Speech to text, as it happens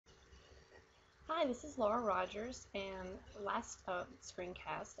Hi, this is Laura Rogers, and last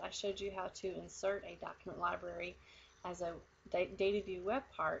screencast I showed you how to insert a document library as a data view web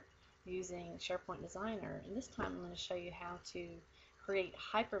part using SharePoint Designer, and this time I'm going to show you how to create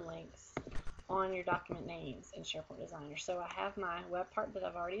hyperlinks on your document names in SharePoint Designer. So I have my web part that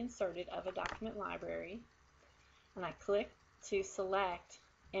I've already inserted of a document library, and I click to select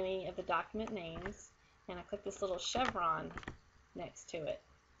any of the document names, and I click this little chevron next to it.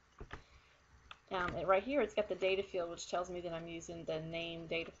 Right here it's got the data field, which tells me that I'm using the name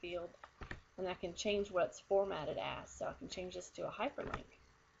data field, and I can change what it's formatted as. So I can change this to a hyperlink.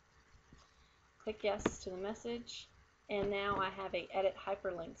 Click yes to the message, and now I have a edit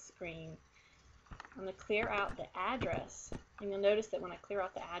hyperlink screen. I'm going to clear out the address, and you'll notice that when I clear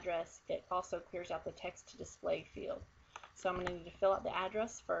out the address, it also clears out the text to display field. So I'm going to need to fill out the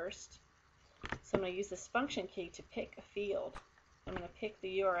address first. So I'm going to use this function key to pick a field. I'm going to pick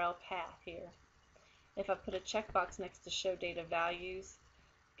the URL path here. If I put a checkbox next to show data values,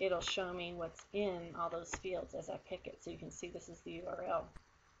 it'll show me what's in all those fields as I pick it. So you can see this is the URL.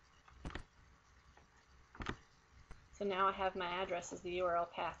 So now I have my address as the URL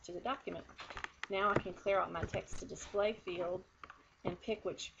path to the document. Now I can clear out my text to display field and pick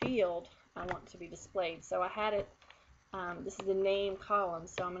which field I want to be displayed. So I had it, this is the name column,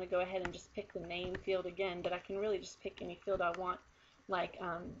 so I'm going to go ahead and just pick the name field again, but I can really just pick any field I want, like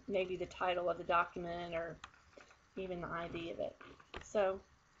maybe the title of the document or even the ID of it. So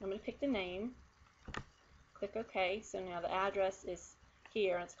I'm going to pick the name, click OK. So now the address is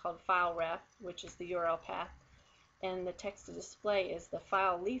here, it's called file ref, which is the URL path, and the text to display is the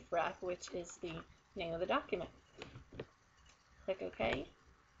file leaf ref, which is the name of the document. Click OK.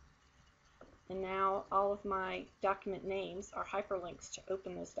 And now all of my document names are hyperlinks to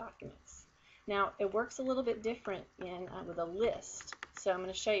open those documents. Now it works a little bit different with a list, so I'm going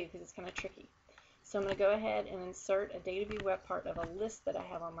to show you because it's kind of tricky. So I'm going to go ahead and insert a data view web part of a list that I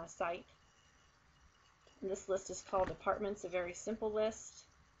have on my site. And this list is called Departments, a very simple list.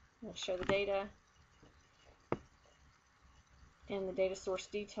 I'm going to show the data. And the data source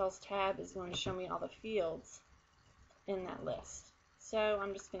details tab is going to show me all the fields in that list. So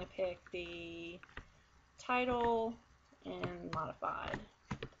I'm just going to pick the title and modified.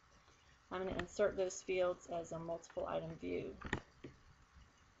 I'm going to insert those fields as a multiple item view.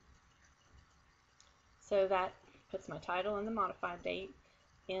 So that puts my title and the modified date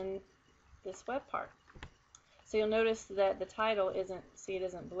in this web part. So you'll notice that the title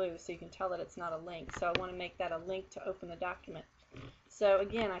isn't blue, so you can tell that it's not a link. So I want to make that a link to open the document. So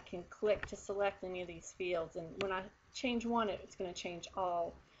again, I can click to select any of these fields, and when I change one, it's going to change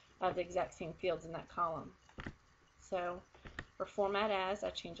all of the exact same fields in that column. So for format as, I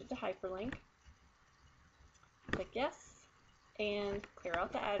change it to hyperlink. Click yes, and clear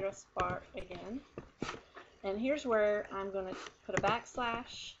out the address bar again. And here's where I'm going to put a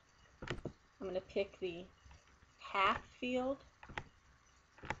backslash. I'm going to pick the path field,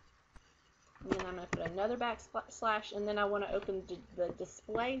 and then I'm going to put another backslash, and then I want to open the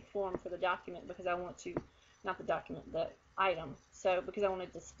display form for the document because I want to, not the document, the item. So because I want to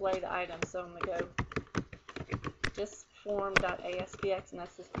display the item, so I'm going to go disform.aspx, and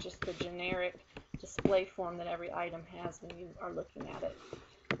that's just the generic display form that every item has when you are looking at it.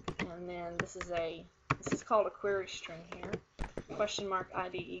 And then this is called a query string here, question mark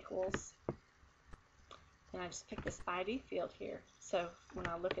ID equals. And I just pick this ID field here. So when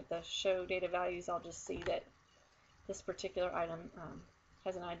I look at the show data values, I'll just see that this particular item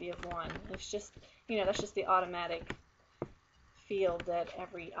has an ID of 1. It's just, that's just the automatic field that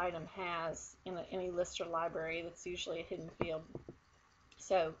every item has in any list or library. That's usually a hidden field.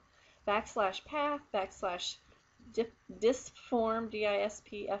 So backslash path, backslash disform,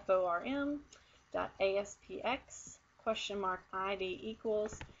 disform, .aspx, question mark ID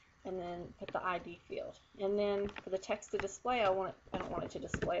equals, and then put the ID field. And then for the text to display, I don't want it to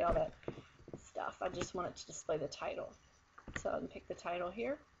display all that stuff. I just want it to display the title. So I can pick the title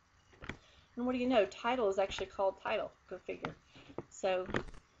here. And what do you know? Title is actually called title. Go figure. So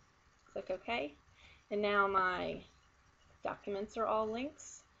click OK. And now my documents are all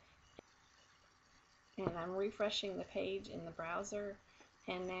links. And I'm refreshing the page in the browser.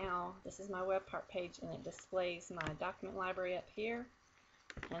 And now this is my web part page, and it displays my document library up here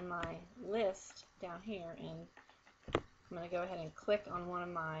and my list down here, and I'm going to go ahead and click on one of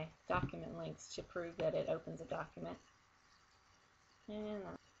my document links to prove that it opens a document.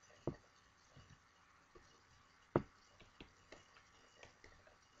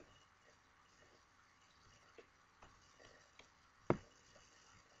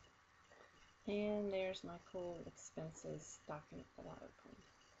 And there's my cool expenses document that I opened.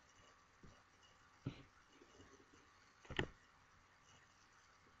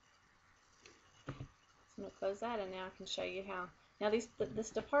 I'm going to close that, and now I can show you how. Now this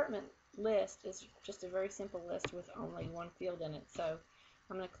department list is just a very simple list with only one field in it. So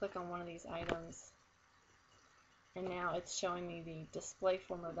I'm going to click on one of these items, and now it's showing me the display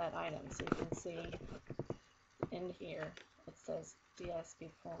form of that item. So you can see in here it says DSB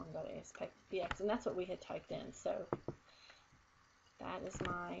form.aspx, and that's what we had typed in. So that is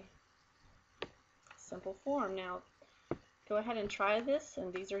my simple form. Now go ahead and try this,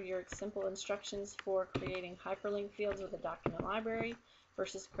 and these are your simple instructions for creating hyperlink fields with a document library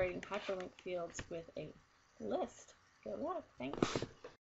versus creating hyperlink fields with a list. Good luck. Thanks.